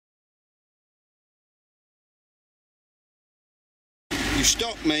You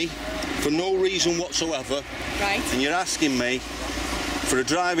stopped me for no reason whatsoever. Right. And you're asking me for a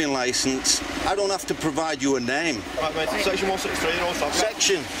driving licence. I don't have to provide you a name. Right, mate. Right. Section 163, you're all stopped.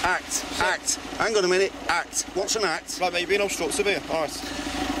 Section, act. Hang on a minute, act. What's an act? Right, mate, you're being obstructive here.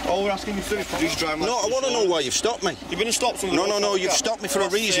 Alright. All we're asking you to do is produce your driving licence. No, I want to know why you've stopped me. You've been stopped from the No, you've stopped me for a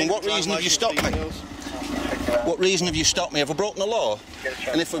reason. What reason have you stopped me? What reason have you stopped me? Have I broken the law?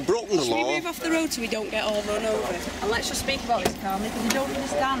 And if I've broken the law... Should we move off the road so we don't get all run over? And let's just speak about this calmly, because I don't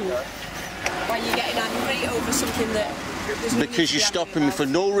understand why you're getting angry over something that... Because you're stopping me for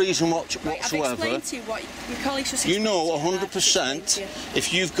no reason whatsoever. Right, I've explained to you what your colleagues just... You know 100%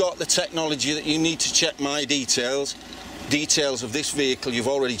 if you've got the technology that you need to check my details of this vehicle, you've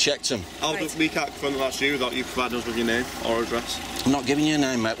already checked them. We can't confirm that that's you without you providing us with your name or address. I'm not giving you a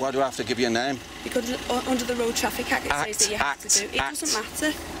name, mate. Why do I have to give you a name? Because under the Road Traffic Act it says that you have to do. It doesn't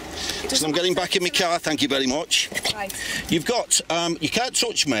matter. So I'm getting back in my car, thank you very much. Right. You've got, you can't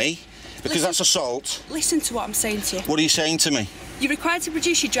touch me because that's assault. Listen to what I'm saying to you. What are you saying to me? You're required to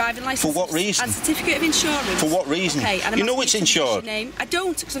produce your driving licence. For what reason? And certificate of insurance. For what reason? Okay, and you know it's insured. I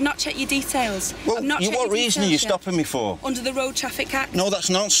don't, because I've not checked your details. Well, what reason are you stopping me for? Under the Road Traffic Act. No,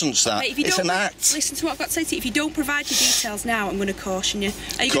 that's nonsense, that. Okay, it's an act. Listen to what I've got to say to you. If you don't provide your details now, I'm going to caution you.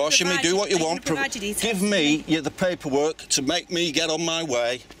 Caution me, do what you want. Give me the paperwork to make me get on my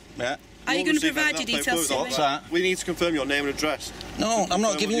way. Yeah. Are you going to provide your details to me? What's that? We need to confirm your name and address. No, I'm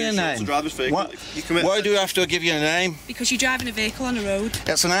not giving you a name. Why do I have to give you a name? Because you're driving a vehicle on the road.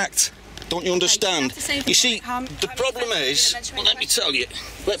 That's an act. Don't you understand? You see, the problem is, well, let me tell you,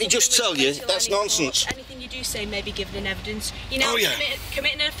 just tell you, that's nonsense. Anything you do say may be given in evidence. You're now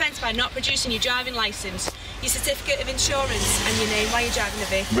committing an offence by not producing your driving licence, your certificate of insurance and your name while you're driving a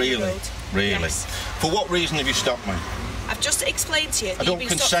vehicle on the road. Really? Yes. For what reason have you stopped me? I've just explained to you that I don't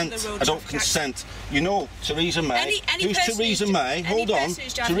consent. I don't consent. You know, Theresa May. Who's Theresa May? Hold on.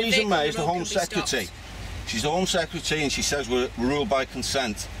 Theresa May is the Home Secretary. She's the Home Secretary and she says we're ruled by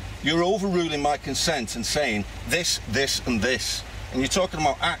consent. You're overruling my consent and saying this, this and this. And you're talking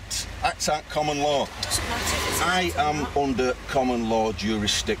about acts. Acts aren't common law. Doesn't matter. I am under common law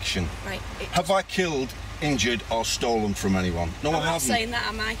jurisdiction. Right. Have I killed, injured or stolen from anyone? No, I haven't. I'm not saying that,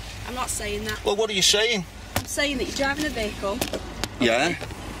 am I? I'm not saying that. Well, what are you saying? I'm saying that you're driving a vehicle. Yeah.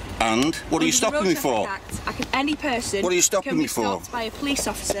 And what are you stopping me for? Any person what are you stopping me for? Can be stopped by a police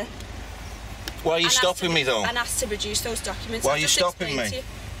officer. Why are you stopping me though? And asked to produce those documents. Why are you stopping me?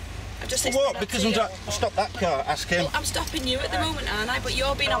 I've just for what? Because I'm stop that car. Ask him. Well, I'm stopping you at the moment, aren't I? But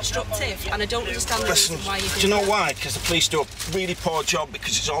you're being obstructive, and I don't understand the reason why you're doing do you know why? Because the police do a really poor job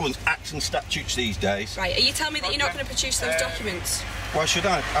because it's all in acts and statutes these days. Right. Are you telling me that you're not going to produce those documents? Why should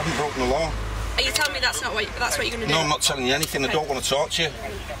I? I haven't broken the law. Are you telling me that's what you're going to do? No, I'm not telling you anything. Okay. I don't want to talk to you.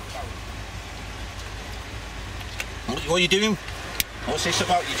 What are you doing? What's this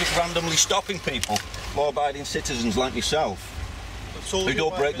about? You're just randomly stopping people, law-abiding citizens like yourself, who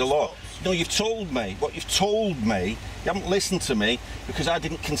don't break the law. No, you've told me. What you've told me, you haven't listened to me because I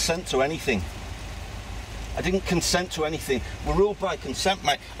didn't consent to anything. I didn't consent to anything. We're ruled by consent,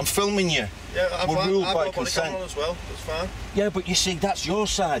 mate. I'm filming you. Yeah, we're ruled by consent. As well. That's fine. Yeah, but you see, that's your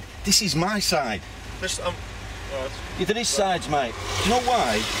side. This is my side. Right. Yeah, there is sides, mate. Do you know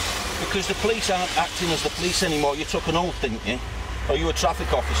why? Because the police aren't acting as the police anymore. You took an oath, didn't you? Or you a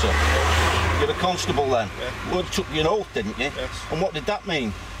traffic officer? Yeah. You're a constable then? Yeah. Well, you took an oath, didn't you? Yes. And what did that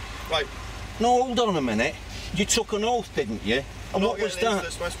mean? Right. No, hold on a minute. You took an oath, didn't you? And what was that?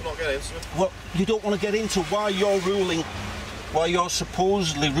 We're not getting into it. Well, you don't want to get into why you're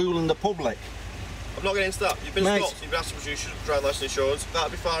supposedly ruling the public. I'm not getting into that. You've been stopped, you've been asked to produce your driving licence insurance.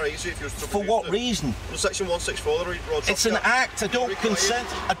 That'd be far easier if you were to For what reason? Under section 164 of the Road Traffic Act. It's an act. I don't consent.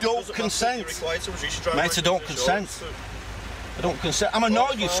 I don't consent. You're required to produce your driving licence. Mate, I don't consent. I don't consent. I'm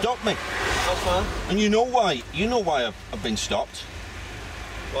annoyed you stopped me. That's fine. And you know why? You know why I've been stopped.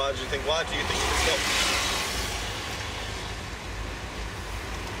 Why do you think you've been stopped?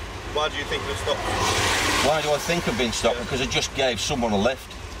 Why do you think you've been stopped? Why do I think I've been stopped? Yeah. Because I just gave someone a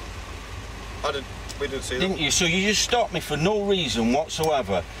lift. We didn't see that. Didn't you? So you just stopped me for no reason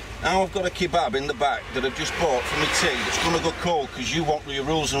whatsoever. Now I've got a kebab in the back that I've just bought for my tea that's going to go cold because you want your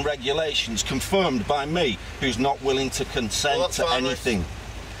rules and regulations confirmed by me, who's not willing to consent to anything. Mate.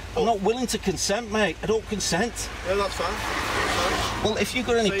 I'm not willing to consent, mate. I don't consent. Yeah, that's fine. That's fine. Well, if you've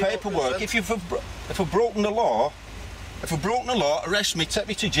got any paperwork, if I've broken the law, arrest me, take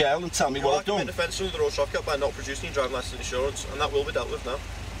me to jail and tell me what I've done. You're committing offence under the Road Traffic Act by not producing your driving licence insurance, and that will be dealt with now.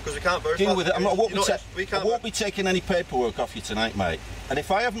 Because we can't verify. Deal with it. I won't be taking any paperwork off you tonight, mate. And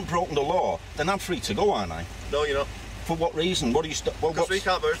if I haven't broken the law, then I'm free to go, aren't I? No, you're not. For what reason? What do you well, because we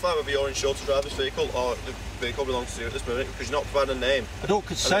can't verify whether you're insured to drive this vehicle or the vehicle belongs to you at this moment because you're not providing a name. I don't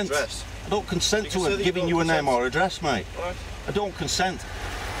consent. An address. I don't consent to giving you a name or address, mate. Right. I don't consent.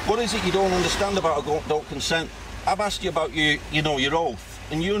 What is it you don't understand about I don't consent? I've asked you about you know, your oath,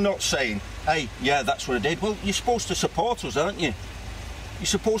 and you're not saying, hey, yeah, that's what I did. Well, you're supposed to support us, aren't you? You're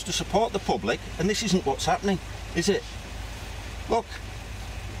supposed to support the public, and this isn't what's happening, is it? Look,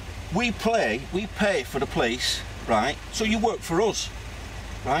 we pay for the police, right? So you work for us,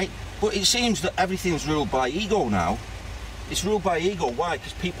 right? But it seems that everything's ruled by ego now. It's ruled by ego. Why?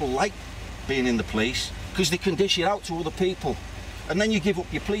 Because people like being in the police, because they can dish it out to other people. And then you give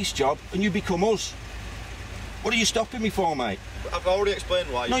up your police job and you become us. What are you stopping me for, mate? I've already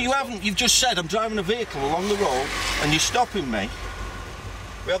explained why. No, you haven't. You've just said I'm driving a vehicle along the road and you're stopping me.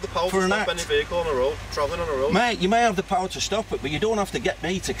 We have the power to stop any vehicle on a road, travelling on a road. Mate, you may have the power to stop it, but you don't have to get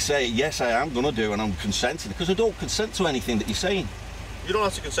me to say, yes, I am going to do and I'm consenting, because I don't consent to anything that you're saying. You don't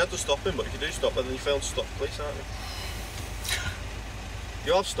have to consent to stopping, but if you do stop, then you fail to stop the police, aren't you?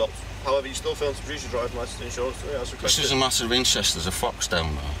 You have stopped, however, you still fail to produce your driving licence and insurance. This is a matter of interest. There's a fox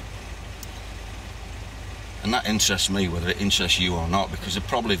down there. And that interests me, whether it interests you or not, because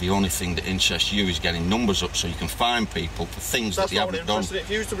probably the only thing that interests you is getting numbers up so you can find people for things that they haven't done. If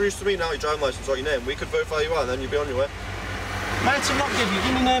you used to produce to me now your driving licence or your name, we could verify you are, and then you'd be on your way. Mate, I'm not giving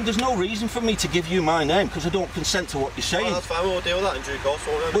you my name. There's no reason for me to give you my name, because I don't consent to what you're saying. Well, that's fine, we'll deal with that in due course.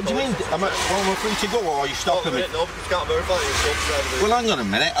 What do you mean? Am I free to go, or are you stopping me? No, because you can't verify you. Well, hang on a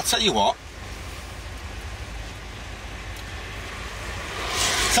minute. I'll tell you what.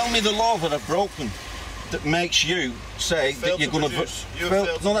 Tell me the law that I've broken that makes you say that you're going to.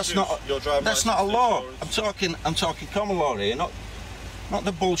 No, that's not a law. I'm talking common law here, not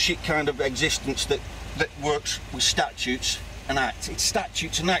the bullshit kind of existence that works with statutes and acts. It's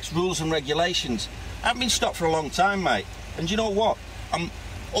statutes and acts, rules and regulations. I've been stopped for a long time, mate. And you know what? I'm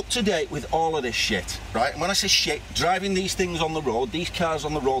up to date with all of this shit, right? And when I say shit, driving these things on the road, these cars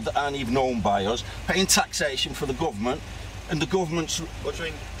on the road that aren't even owned by us, paying taxation for the government, and the government's. What do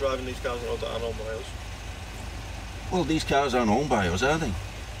you mean driving these cars on the road that aren't owned by us? Well, these cars aren't owned by us, are they?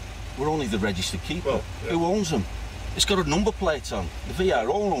 We're only the registered keeper. Well, yeah. Who owns them? It's got a number plate on. The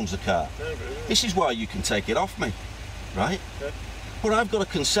VRO owns the car. Yeah, I agree, yeah. This is why you can take it off me, right? Yeah. But I've got a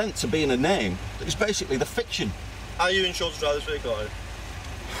consent to be in a name that is basically the fiction. Are you insured to drive this vehicle, are you?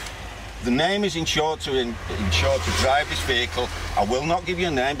 The name is insured to drive this vehicle. I will not give you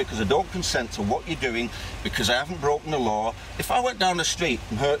a name because I don't consent to what you're doing, because I haven't broken the law. If I went down the street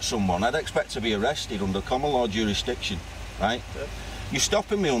and hurt someone, I'd expect to be arrested under common law jurisdiction, right? Yeah. You're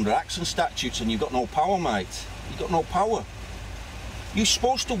stopping me under acts and statutes and you've got no power, mate. You've got no power. You're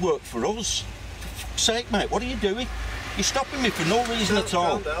supposed to work for us. For fuck's sake, mate, what are you doing? You're stopping me for no reason at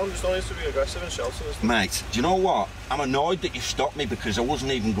all. Calm down, just don't need to be aggressive and shouting. Mate, do you know what? I'm annoyed that you stopped me because I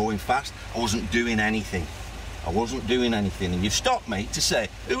wasn't even going fast. I wasn't doing anything. I wasn't doing anything. And you've stopped me to say,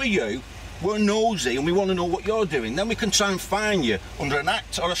 who are you? We're nosy and we want to know what you're doing. Then we can try and fine you under an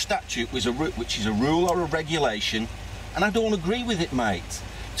act or a statute which is a rule or a regulation. And I don't agree with it, mate.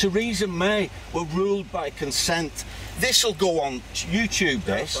 Theresa May were ruled by consent. This'll go on YouTube,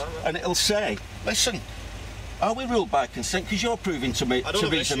 this, and it'll say, listen, are we ruled by consent? Because you're proving to me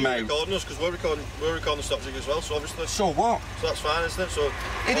Theresa May. Recording us because we're recording the stop ticket as well. So obviously. So what? So that's fine, isn't it? So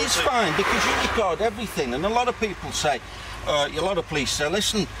it is fine because you record everything, and a lot of people say, a lot of police say,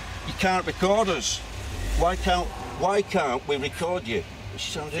 listen, you can't record us. Why can't we record you?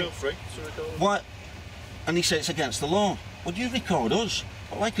 Feel free to record. Why? And he said it's against the law. Well, you record us.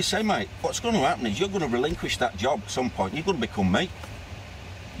 But like I say, mate, what's going to happen is you're going to relinquish that job at some point. You're going to become me.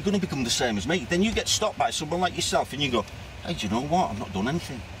 You're going to become the same as me. Then you get stopped by someone like yourself and you go, hey, do you know what? I've not done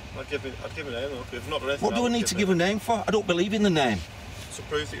anything. I'd give a name though. If not done anything, what do I need to give a name for? I don't believe in the name. To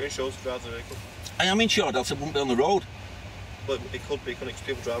prove that you're insured to drive the vehicle. I am insured, else I wouldn't be on the road. But it could be, couldn't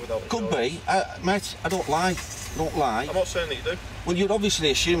people drive without insurance? Could be. Mate, I don't lie. I don't lie. I'm not saying that you do. Well, you're obviously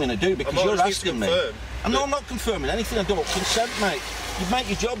assuming I do because you're asking me. No, I'm not confirming anything. I don't consent, mate. You'd make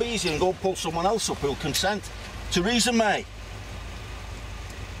your job easy and go pull someone else up who'll consent. Theresa May.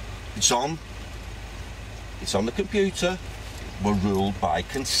 It's on the computer. We're ruled by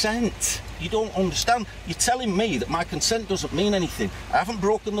consent. You don't understand. You're telling me that my consent doesn't mean anything. I haven't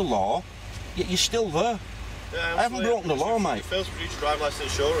broken the law, yet you're still there. Yeah, I haven't broken the law, mate. You failed to produce your driving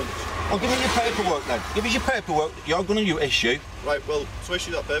licence insurance. Well, give me your paperwork then. Give us your paperwork that you're going to issue. Right, well, to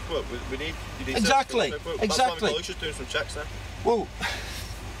issue that paperwork, we need your details. Exactly, exactly. That's why we're just doing some checks now. Well,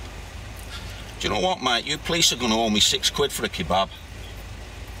 do you know what, mate? You police are going to owe me £6 for a kebab.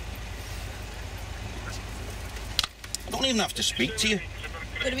 I don't even have to speak to you.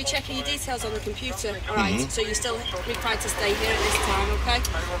 going to be checking your details on the computer, alright? So you're still required to stay here at this time, okay?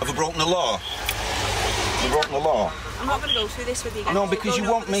 Have I broken the law? Have I broken the law? I'm not going to go through this with you guys. No, because you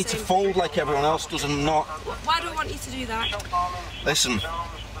want me to fold like everyone else does and not. Why do I want you to do that? Listen,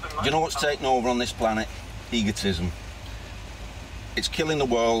 do you know what's taken over on this planet? Egotism. It's killing the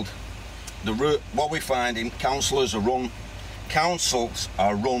world. What we're finding, councils are run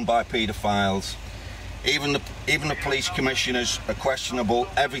by paedophiles. Even the police commissioners are questionable.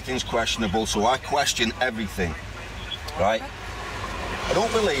 Everything's questionable. So I question everything, right? I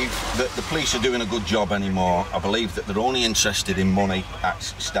don't believe that the police are doing a good job anymore. I believe that they're only interested in money,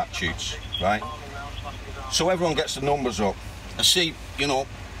 acts, statutes, right? So everyone gets the numbers up. I see, you know,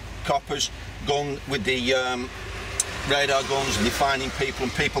 coppers going with the radar guns and they're finding people,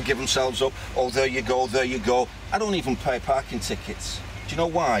 and people give themselves up. Oh, there you go, there you go. I don't even pay parking tickets. Do you know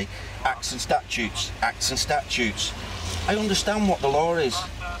why? Acts and statutes, acts and statutes. I understand what the law is.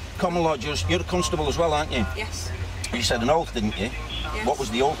 Common law, you're a constable as well, aren't you? Yes. You said an oath, didn't you? Yes. What was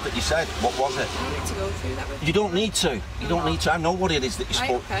the oath that you said? What was it? I don't need to go through that with you. You don't need to. You don't need to. I know what it is that you're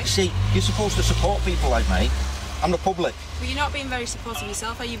supposed to. Okay. See, you're supposed to support people like me. I'm the public. But you're not being very supportive of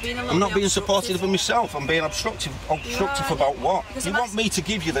yourself, are you? Being a little I'm not being obstructive? supportive of myself. I'm being obstructive. Obstructive about what? Because You want me to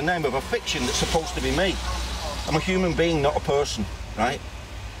give you the name of a fiction that's supposed to be me. I'm a human being, not a person, right?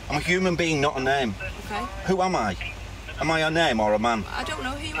 I'm a human being, not a name. Okay. Who am I? Am I a name or a man? I don't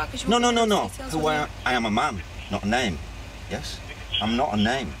know who you are because you No. details Who I am a man, not a name. Yes? I'm not a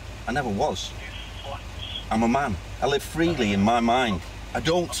name. I never was. I'm a man. I live freely in my mind. I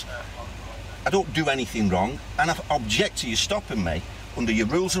don't do anything wrong, and I object to you stopping me under your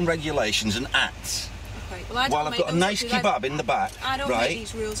rules and regulations and acts. Okay. Well, While I've got a nice kebab in the back, I don't right? make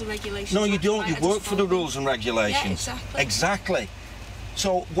these rules and regulations. No, you don't. Right? You work for the rules and regulations. Yeah, exactly. Exactly.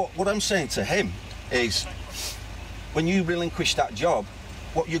 So what I'm saying to him is, when you relinquish that job,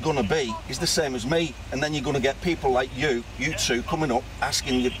 what you're going to be is the same as me, and then you're going to get people like you two, coming up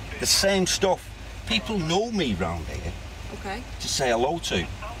asking you the same stuff. People know me round here. Okay. To say hello to.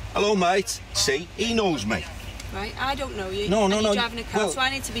 Hello, mate. See, he knows me. Right, I don't know you. No. You're driving a car, Well, so I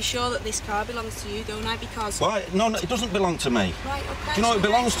need to be sure that this car belongs to you, don't I? Because... Why? No, it doesn't belong to me. Right, okay. Do you know what it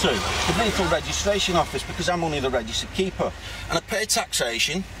belongs to? The vehicle registration office, because I'm only the registered keeper. And I pay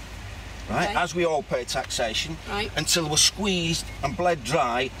taxation, right, Okay. as we all pay taxation, Right. until we're squeezed and bled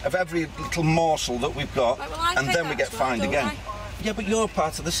dry of every little morsel that we've got, Right, well, I and pay then we that get as well, fined don't again. I? Yeah, but you're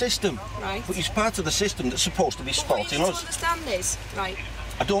part of the system. Right. But you're part of the system that's supposed to be But what you supporting need to us. understand is, right...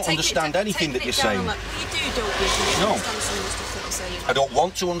 I don't understand anything that you're saying. You do, don't you? You No. understand some of the stuff that you're saying. I don't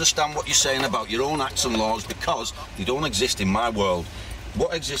want to understand what you're saying about your own acts and laws, because they don't exist in my world.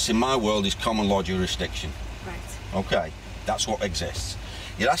 What exists in my world is common law jurisdiction. Right. Okay, that's what exists.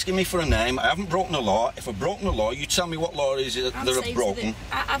 You're asking me for a name. I haven't broken the law. If I've broken the law, you tell me what law is it that I've broken.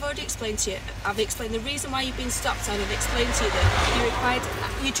 I've already explained to you. I've explained the reason why you've been stopped, and I've explained to you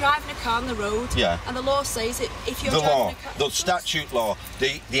that you're driving a car on the road. Yeah. And the law says that if you're The driving law, a car, the statute law,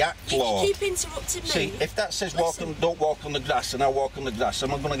 the act law. You keep interrupting me. See, if that says Listen. don't walk on the grass, and I walk on the grass,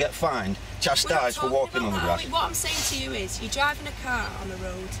 am I going to get fined, chastised for walking on the grass? What I'm saying to you is, you're driving a car on the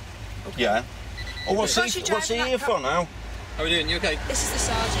road. Okay? Yeah. Oh, what's Because he you're driving here that for car- now? How are we doing? You okay? This is the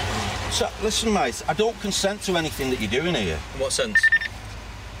sergeant. So, listen, mate, I don't consent to anything that you're doing here. In what sense?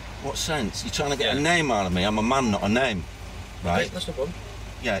 What sense? You're trying to get Yeah. a name out of me. I'm a man, not a name. Right? Okay, that's no problem.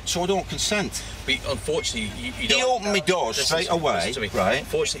 Yeah, so I don't consent. But unfortunately, you He don't... opened my door straight away, listen to me. right?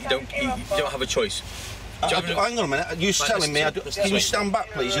 Unfortunately, you don't have a choice. Hang on a minute, you're telling me, listen can to you stand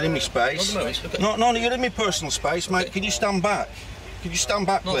back please, you're in my space. Not at the moment, No, you're in my personal space, mate, Okay. can you stand back? Can you stand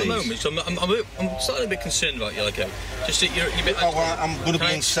back Not at please? the moment, so I'm slightly a bit concerned about you, okay? Just that you're a bit... Oh, I'm going to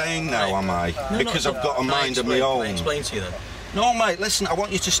be insane now, am I? Because I've got a mind of my Can I own. explain to you then? No, mate, listen, I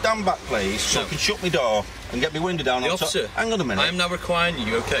want you to stand back, please, so I can shut my door and get my window down The on top. officer, Hang on a minute. I am now requiring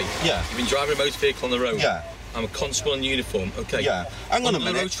you, okay? Yeah. You've been driving a motor vehicle on the road. Yeah. I'm a constable in uniform, okay? Yeah. Hang on a Under the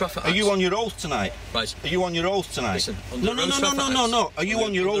minute. Road Traffic Are you Act- on your oath tonight? Right. Are you on your oath tonight? Listen, under no. the Road Traffic Act- Are you under-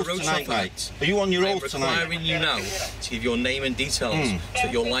 on your under oath the Road tonight, Traffic mate? Act, Are you on your I am oath tonight? requiring you now to give your name and details so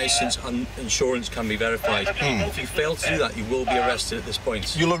that your licence and insurance can be verified. If you fail to do that, you will be arrested at this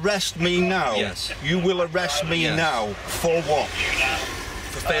point. You'll arrest me now? Yes. You will arrest me Yes. now for what?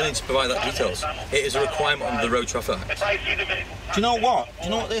 For failing to provide that details. It is a requirement under the Road Traffic Act. Do you know what? Do you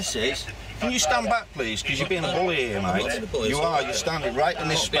know what this is? Can you stand back, please? Because you're being a bully here, I'm not mate. being a bully, You it's all are. right. You're standing right in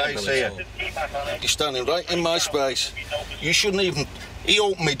this I'm not being a space bully here. at all. You're standing right in my space. You shouldn't even... He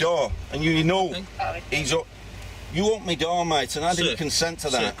opened my door, and you know he's up... You opened my door, mate, and I didn't consent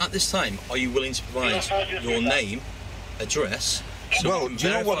to that. Sir, at this time, are you willing to provide your name, address, So well, do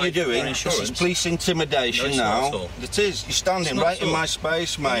you know what you're doing? This is police intimidation now. It is. You're standing right in my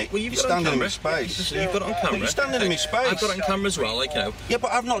space, mate. Well, you're standing in my space. You've got it on camera. You're standing in my space. I've got it on camera as well, like, you know. Yeah,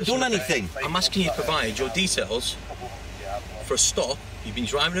 but I've not done anything. I'm asking you to provide your details for a stop. You've been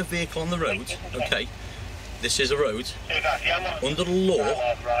driving a vehicle on the road, okay? This is a road. Under the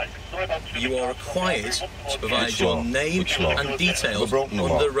law, you are required to provide your name and details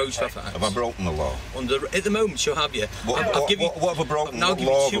under Road Traffic Act. Have I broken the law? At the moment, you'll have you. What have I broken? Now give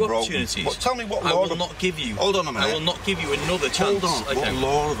you two opportunities. Tell me what law. I will not give you. Hold on a minute. I will not give you another chance. Hold on. Okay. What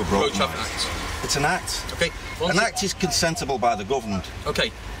law have I broken? Road Traffic Act. It's an act. Okay. An act is consentable by the government.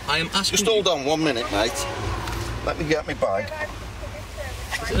 Okay. I am asking. Just hold on 1 minute, mate. Let me get my bag.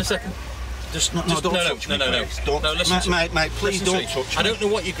 In a second. No, don't touch me. No, listen, mate, please don't touch me. I don't know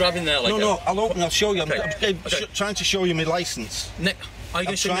what you're grabbing there. Like no, I'll open. I'll show you. Okay. I'm trying to show you my licence.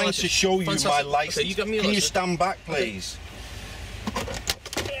 I'm trying to show you my licence. Okay, you got me Can you stand back, please?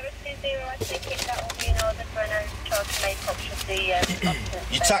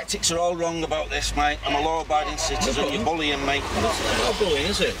 Your tactics are all wrong about this, mate. I'm a law-abiding citizen. You're bullying me. It's not bullying,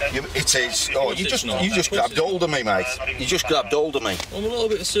 is it? It is. Oh, you just grabbed hold of me, mate. You just grabbed hold of me. I'm a little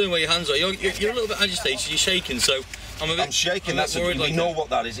bit concerned where your hands are. You're a little bit agitated. You're shaking, so I'm shaking. That's we know what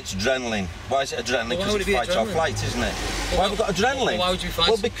that is. It's adrenaline. Why is it adrenaline? Because it's fight or flight, isn't it? Why have we got adrenaline? Why would you fight?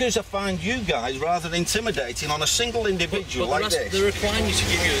 Well, because I find you guys rather intimidating on a single individual like this. They're requiring you to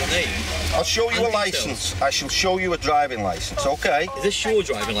give you a name. I'll show you a licence. I shall show you a driving licence, okay? Is this your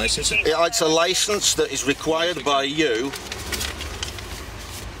driving licence? It's a licence that is required by you.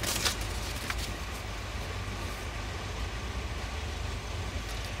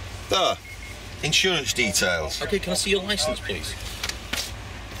 There. Insurance details. Okay, can I see your licence, please?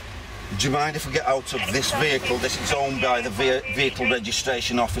 Do you mind if we get out of this vehicle? This is owned by the vehicle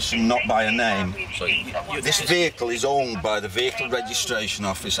registration office and not by a name. So this vehicle is owned by the vehicle registration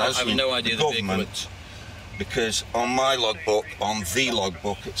office. I have no idea the government. Because on my logbook, on the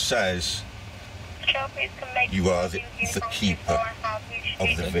logbook, it says you are the keeper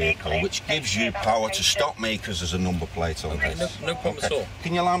of the vehicle, which gives you power to stop me because there's a number plate on this. No problem at all.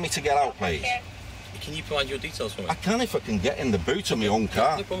 Can you allow me to get out, please? Can you provide your details for me? I can if I can get in the boot of my own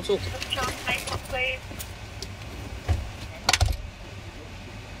car. No problem at all.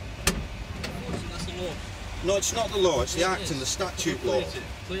 That's the law. No, it's not the law, it's the act and the statute law.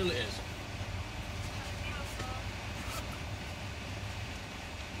 Clearly it is.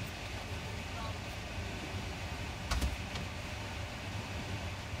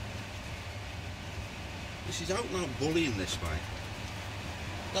 This is out and out bullying this, mate.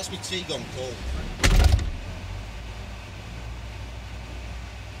 That's my tea gone cold.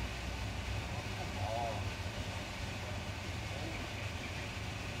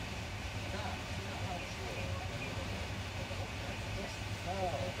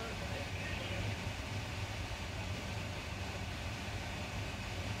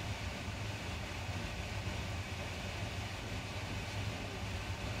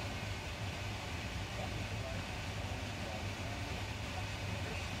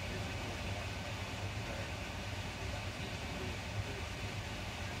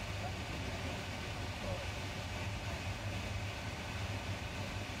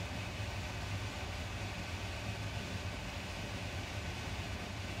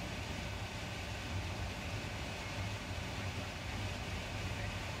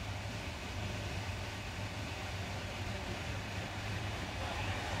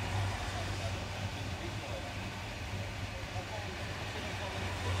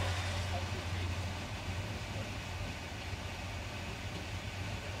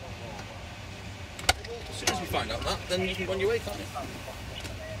 As soon as we find out that, then you can go on your way, can't you?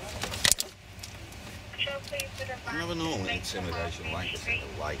 I never know what intimidation like this in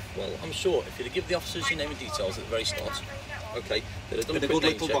life. Well, I'm sure if you'd give the officers your name and details at the very start, okay, they'd have done a good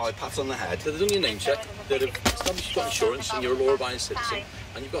little boy, pat on the head. They'd have done your name check, they'd have established you've got insurance and you're a law-abiding citizen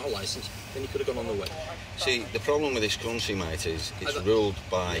and you've got a licence, then you could have gone on the way. See, the problem with this country, mate, is it's ruled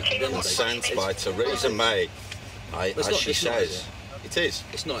by consent by Theresa May, as she says. It is.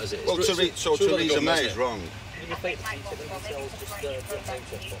 It's not as it is. Well, so Theresa May is wrong.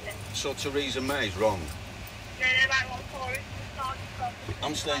 So Theresa May is wrong.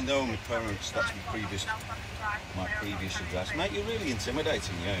 I'm staying there with my parents. That's my previous address. Mate, you're really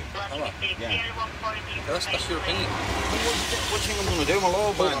intimidating, you. Alright. Yeah. That's your opinion. What do you think I'm going to do? I'm a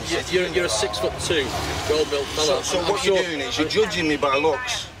law-abiding. You're a 6'2", well-built fella. So what you're doing is you're judging me by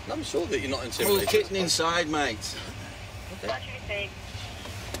looks. I'm sure that you're not intimidated. Well, kitten inside, mate. Okay.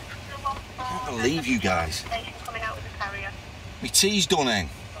 I can't believe you guys. My tea's done in.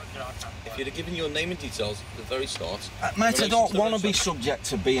 if you'd have given your name and details at the very start... Mate, I don't want to be subject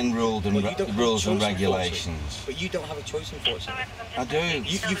to being ruled and rules and regulations. But you don't have a choice, unfortunately. I do.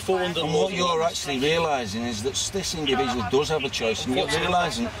 You fall under the and law. what you're actually realising is that this individual does have a choice, and you're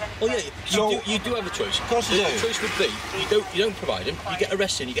realising... Oh yeah, you do have a choice. Of course you do. The choice would be, you don't provide him, you get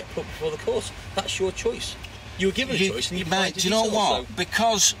arrested and you get put before the court. That's your choice. You were given a choice and you mate, do you know what? So.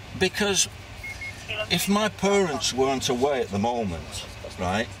 Because if my parents weren't away at the moment,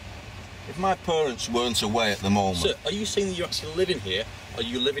 right? If my parents weren't away at the moment... Sir, are you saying that you're actually living here? Are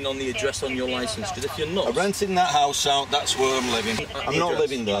you living on the address on your licence? Because if you're not... I'm renting that house out, that's where I'm living. I'm not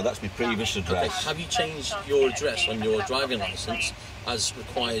living there, that's my previous address. Okay. Have you changed your address on your driving licence as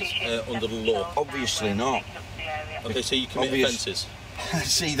required under the law? Obviously not. Okay, so you commit offences?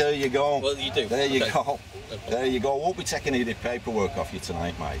 See, there you go. Well, you do. There you go. There you go. I won't be taking any paperwork off you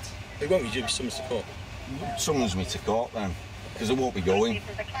tonight, mate. It won't be, you'll be summoned to court. Summons me to court then, because I won't be going.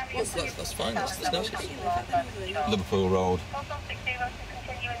 That's fine, that's no issue. Liverpool Road. Do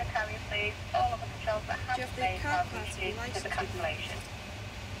you have the car party licence?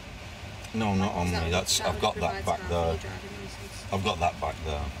 No, not on me. I've got that back there. I've got that back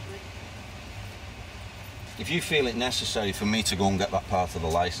there. If you feel it necessary for me to go and get that part of the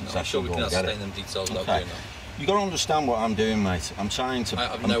licence, I shall go and get it. Them details without doing that. You've got to understand what I'm doing, mate. I'm trying to... I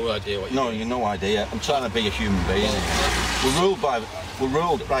have no idea what you're doing. No, you've no idea. I'm trying to be a human being. We're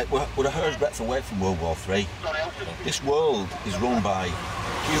ruled, right, we're a hair's breadth away from World War III. This world is run by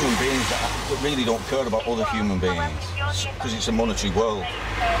human beings that really don't care about other human beings, because it's a monetary world.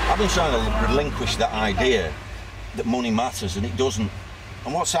 I've been trying to relinquish that idea that money matters, and it doesn't.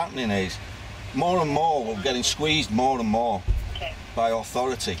 And what's happening is, more and more, we're getting squeezed more and more by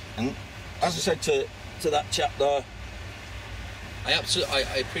authority. And as I said to that chap there, I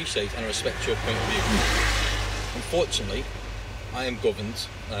appreciate and respect your point of view. Unfortunately, I am governed.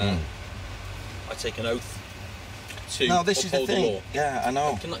 I take an oath to no, this uphold is the thing. The law. Yeah, I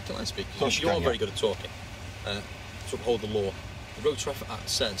know. Can I speak? You are very good at talking. To uphold the law. The Road Traffic Act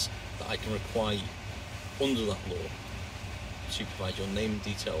says that I can require you, under that law, to provide your name and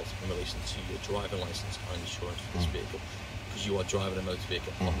details in relation to your driving licence and insurance for this vehicle, because you are driving a motor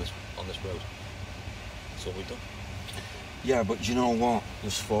vehicle on this road. That's all we've done. Yeah, but you know what?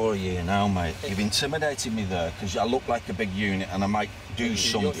 There's 4 of you now, mate. You've intimidated me there because I look like a big unit and I might do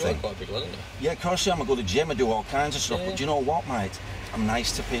something. You're quite a big lad, aren't you? Yeah, of course I am. I go to the gym, I do all kinds of stuff. Yeah. But do you know what, mate? I'm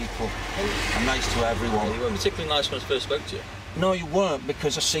nice to people. I'm nice to everyone. Well, you weren't particularly nice when I first spoke to you. No, you weren't,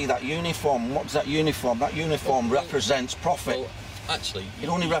 because I see that uniform. What's that uniform? That uniform represents profit. Well, actually, it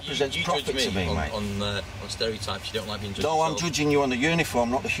only represents profit to me, mate. On stereotypes, you don't like being judged. No, I'm judging you on the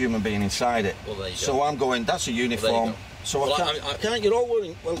uniform, not the human being inside it. Well, there you go. So I'm going, that's a uniform. Well, so well, I can't, you're all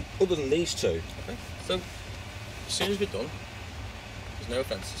wearing, well, other than these two. Okay. So, as soon as we're done, there's no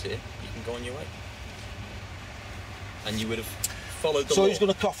offences here, you can go on your way. And you would have followed the law. So he's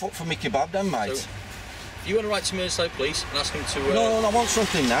going to cough up for me kebab then, mate? So, if you want to write to Merseyside Police and ask him to... No, I want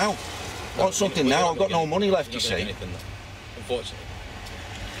something now. I want something now. I've got no money left, you see. Unfortunately.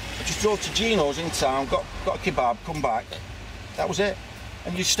 I just drove to Gino's in town, got a kebab, come back. Okay. That was it.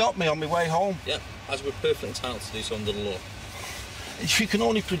 And you stopped me on my way home. Yeah, as we're perfectly entitled to do so under the law. You can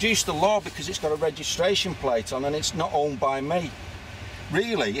only produce the law because it's got a registration plate on and it's not owned by me.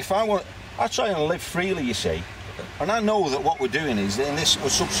 Really, if I try and live freely, you see. Okay. And I know that what we're doing is, we're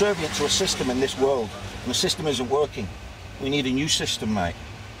subservient to a system in this world, and the system isn't working. We need a new system, mate.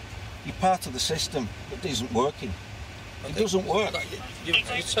 You're part of the system, but it isn't working. Okay. It doesn't work. You're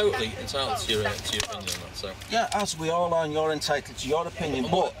totally entitled to your opinion on that, so... Yeah, as we all are, and you're entitled to your opinion,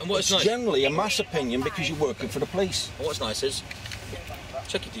 but it's nice, generally a mass opinion because you're working for the police. And what's nice is,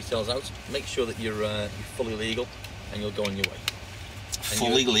 check your details out, make sure that you're fully legal, and you'll go on your way.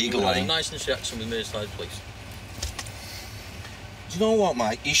 Fully legal, eh? Nice and reaction with Merseyside Police. Do you know what,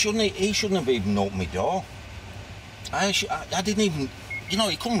 mate? He shouldn't have even opened my door. I didn't even... You know,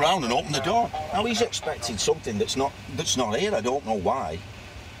 he come round and opened the door. Now he's expecting something that's not here. I don't know why.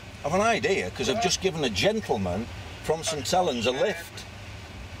 I've an idea because I've just given a gentleman from St Helens a lift,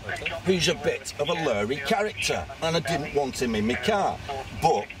 who's a bit of a lurry character, and I didn't want him in my car.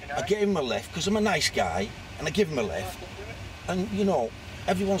 But I gave him a lift because I'm a nice guy, and I give him a lift. And you know,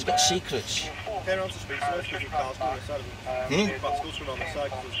 everyone's got secrets.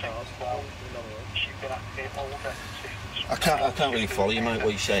 I can't really follow you, mate,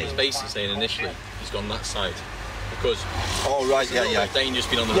 what you're saying. He's basically saying initially he's gone that side because... Oh, right, yeah. Dangerous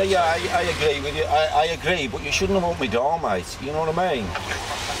being on the yeah, I agree with you. I agree, but you shouldn't have opened my door, mate. You know what I mean?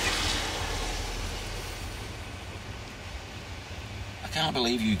 I can't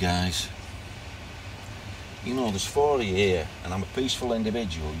believe you guys. You know, there's 4 of you here, and I'm a peaceful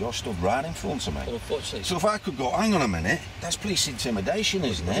individual. You're stood right in front of me. Well, unfortunately. So if I could go, hang on a minute, that's police intimidation,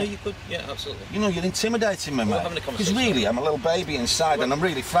 isn't it? No, you could, yeah, absolutely. You know, you're intimidating me, mate. Because really, I'm a little baby inside, and I'm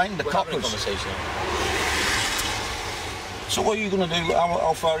really frightened of coppers. We're having a conversation. So what are you going to do?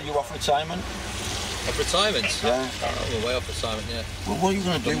 How far are you off retirement? Off retirement? Yeah. We're way off retirement, yeah. Well, what are you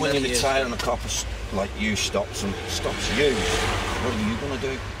going to do when you retire and a copper like you stops you? What are you going to do?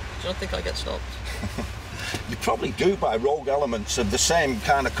 Do you not think I get stopped? You probably do by rogue elements of the same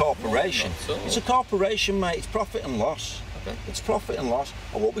kind of corporation. It's a corporation, mate. It's profit and loss. Okay. It's profit and loss.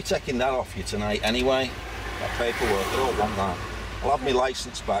 I won't be taking that off you tonight anyway. That paperwork, I don't want that. I'll have my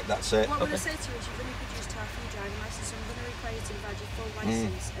licence back, that's it. What I'm going to say to you is you've only produced half your driving licence, so I'm going to require you to provide your full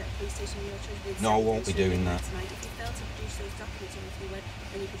licence at the police station in your choice. No, I won't be doing that. Tonight. If you fail to produce those documents, or if you went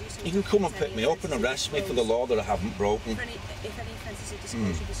and you produce those You can come and pick me up and arrest me for the law that I haven't broken. If any offences are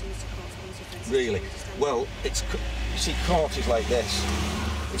disclosed, you'll be summoned to court for those offences. Really? Well, you see, court is like this.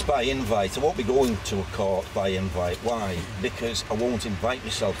 It's by invite. I won't be going to a court by invite. Why? Because I won't invite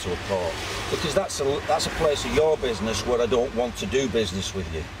myself to a court. Because that's a place of your business where I don't want to do business with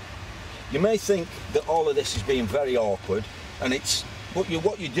you. You may think that all of this is being very awkward, and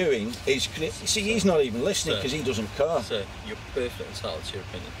what you're doing is, see, he's not even listening because he doesn't care. Sir, you're perfectly entitled to your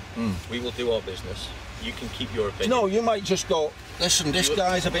opinion. We will do our business. You can keep your opinion. No, you might just go, listen, this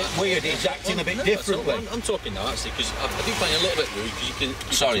guy's a bit weird, he's acting a bit differently. I'm talking now, actually, because I do find it a little bit rude, because you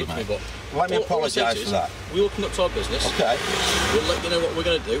can Sorry, mate. Let me apologise for that. We will conduct our business. Okay. We'll let you know what we're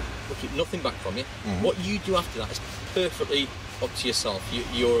going to do. We'll keep nothing back from you. What you do after that is perfectly up to yourself.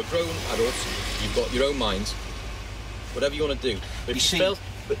 You're a grown adult. You've got your own mind. Whatever you want to do. But if you fail,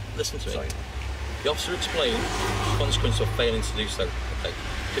 but listen to me. The officer explained the consequence of failing to do so. Okay.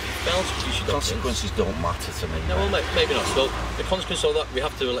 If you fail to produce your documents, consequences don't matter to me. No, well, maybe not. Well, the consequence of that, we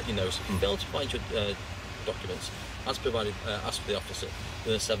have to let you know. So if you fail to find your documents, as provided, ask for the officer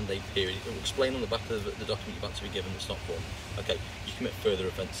within a 7-day period. It will explain on the back of the document you're about to be given that's not formed. Okay, you commit further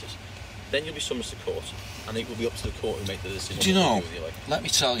offences. Then you'll be summoned to court, and it will be up to the court to make the decision. Do you know? Let me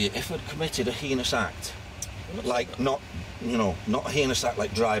tell you, if I'd committed a heinous act, like not a heinous act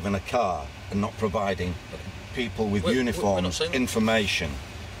like driving a car and not providing people with uniforms information.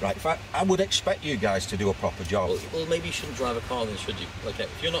 Right, I would expect you guys to do a proper job. Well, maybe you shouldn't drive a car then, should you? Like,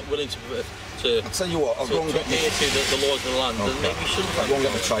 if you're not willing to I'll tell you what, I'll go and get adhere to the laws of the land, then maybe you shouldn't drive a car. I'll go and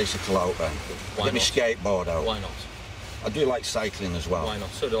get my tricycle out then. Why get my skateboard out. Why not? I do like cycling as well. Why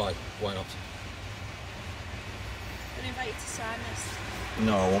not? So do I. Why not? I'm going to invite you to sign this.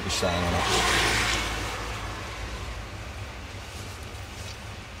 No, I won't be signing it.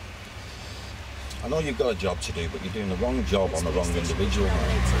 I know you've got a job to do, but you're doing the wrong job on the wrong individual.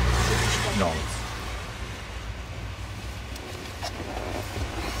 No.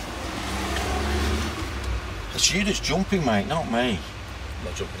 It's you that's jumping, mate, not me. I'm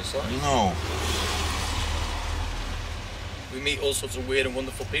not jumping aside. No. We meet all sorts of weird and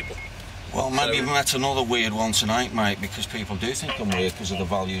wonderful people. Well, maybe you've met another weird one tonight, mate, because people do think I'm weird because of the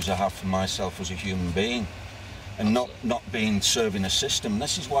values I have for myself as a human being. And not being serving a system.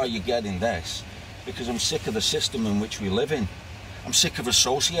 This is why you're getting this. Because I'm sick of the system in which we live in. I'm sick of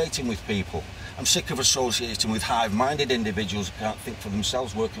associating with people. I'm sick of associating with hive-minded individuals who can't think for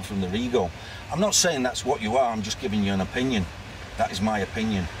themselves, working from their ego. I'm not saying that's what you are, I'm just giving you an opinion. That is my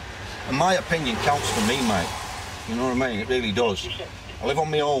opinion. And my opinion counts for me, mate. You know what I mean? It really does. I live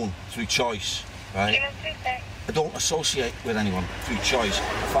on my own through choice, right? I don't associate with anyone through choice.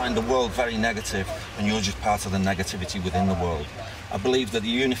 I find the world very negative, and you're just part of the negativity within the world. I believe that the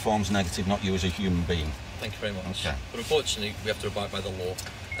uniform's negative, not you as a human being. Thank you very much. Okay. But unfortunately, we have to abide by the law,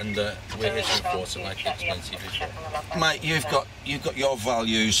 and we're here to enforce it, like I explained to you before. Mate, you've got your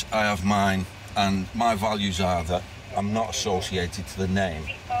values, I have mine, and my values are that I'm not associated to the name.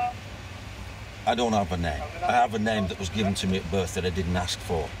 I don't have a name. I have a name that was given to me at birth that I didn't ask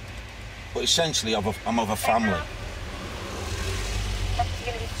for. But essentially, I'm of a family.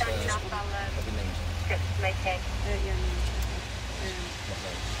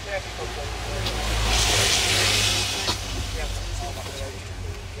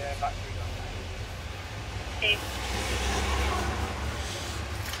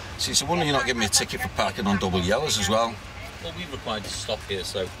 See, it's a wonder you're not giving me a ticket for parking on double yellows as well. Well, we've required to stop here,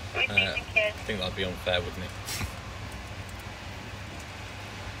 so I think that'd be unfair, wouldn't it?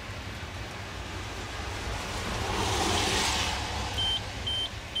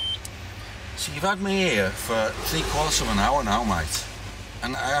 So you've had me here for 3/4 of an hour now, mate,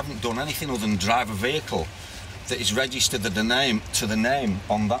 and I haven't done anything other than drive a vehicle that is registered to the name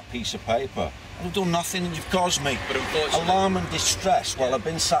on that piece of paper I've done nothing and you've caused me But unfortunately, alarm and distress while I've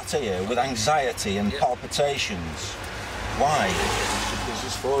been sat here with anxiety and palpitations. Why? Because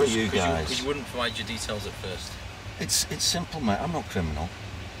it's for you guys. Because you wouldn't provide your details at first. It's simple, mate. I'm not criminal.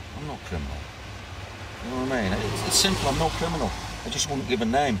 I'm not criminal. You know what I mean? It's simple. I'm no criminal. I just wouldn't give a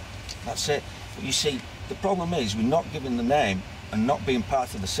name. That's it. But you see, the problem is we're not giving the name and not being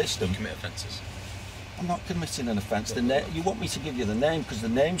part of the system. You commit offences. I'm not committing an offence. You want me to give you the name because the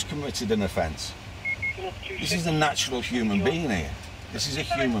name's committed an offence. This is a natural human being here. This is a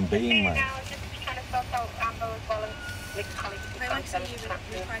human being, mate. Like I said, you're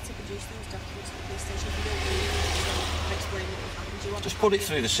required to produce those documents at the police station. If you don't do it, explain what happened. Do you want Just put it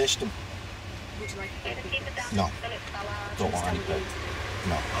through the system. Would you like a copy? No. Don't want any paper.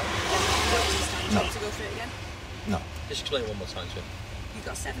 No. No. To go through it again? No. Just explain it one more time to him. You've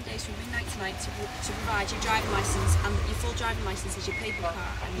got 7 days from midnight tonight to provide your driving licence, and your full driving licence is your paper part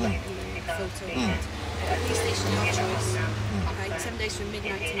and your photo. At the police station, your choice. Okay, 7 days from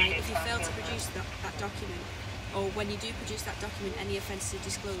midnight tonight. If you fail to produce that document, or when you do produce that document, any offences are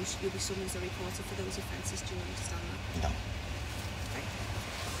disclosed, you'll be summoned or reported for those offences. Do you understand that? No. Okay.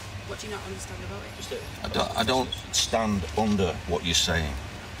 What do you not understand about it? I don't stand under what you're saying.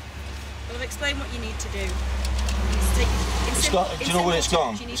 Well, I've explained what you need to do. Do you know where it's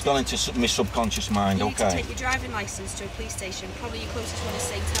gone? It's gone into my subconscious mind, you need okay. to take your driving licence to a police station, probably your closest one is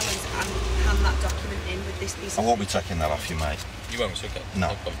St Helens, and hand that document in with this piece of I won't be taking that off you, mate. You won't, it's okay.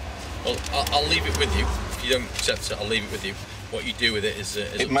 No. Well, I'll leave it with you. If you don't accept it, I'll leave it with you. What you do with it is...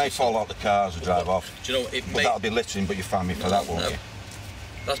 it may fall out the cars or drive off. Do you know what? But that'll be littering, but you find me for that, won't you?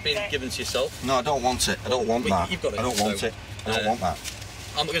 That's been given to yourself. No, I don't want it. I don't want that. You've got it. I don't want it. I don't want that.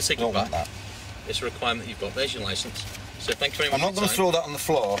 I'm not going to take I don't it back. want that. It's a requirement that you've got. There's your licence. So thank you very much. I'm not going to throw that on the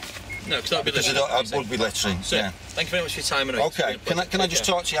floor. No, because that would be littering. I would be littering. So, yeah. Thank you very much for your time. Anyway. Okay. Can I just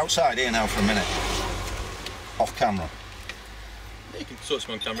talk to you outside here now for a minute? Off camera. Yeah, you can talk to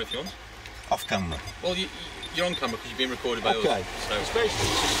me on camera if you want. Off camera. Well, you're on camera because you're being recorded by okay. others. So. It's basically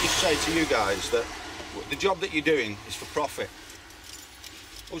just say to you guys that the job that you're doing is for profit.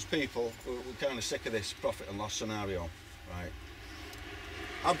 Us people, we're kind of sick of this profit and loss scenario, right?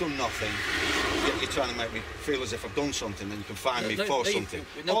 I've done nothing, yet you're trying to make me feel as if I've done something, then you can find me for something.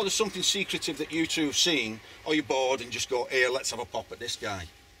 Or there's something secretive that you two have seen, or you're bored and just go, here, let's have a pop at this guy.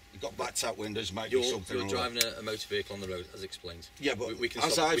 You've got blacked out windows, might be something. You're driving a motor vehicle on the road, as explained. Yeah, but we can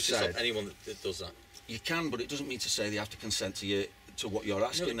as stop, I've said, stop anyone that does that. You can, but it doesn't mean to say they have to consent to what you're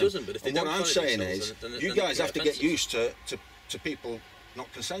asking them. No, it doesn't, but if they and what don't I'm saying is, you guys have to get offences. used to people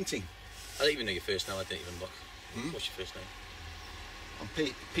not consenting. I don't even know your first name, I didn't even look. What's your first name? I'm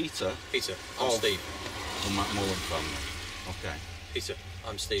Peter. Peter, I'm Steve. From Matt Mullen family. Okay. Peter,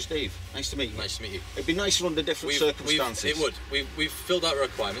 I'm Steve. Steve, nice to meet you. Nice to meet you. It'd be nicer under different circumstances. It would. We've filled out our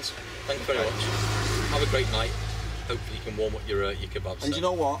requirements. Thank you very much. Have a great night. Hopefully you can warm up your kebabs. And you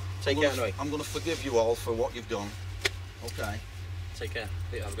know what? Take care anyway. I'm going to forgive you all for what you've done. Okay. Take care.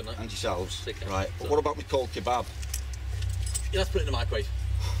 Peter, have a good night. And yourselves. Take care. Right. But what about my cold kebab? You'll have to put it in the microwave.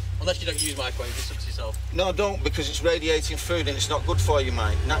 Unless you don't use microwave, it's up to yourself. No, don't, because it's radiating food and it's not good for you,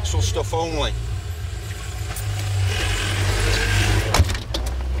 mate. Natural stuff only.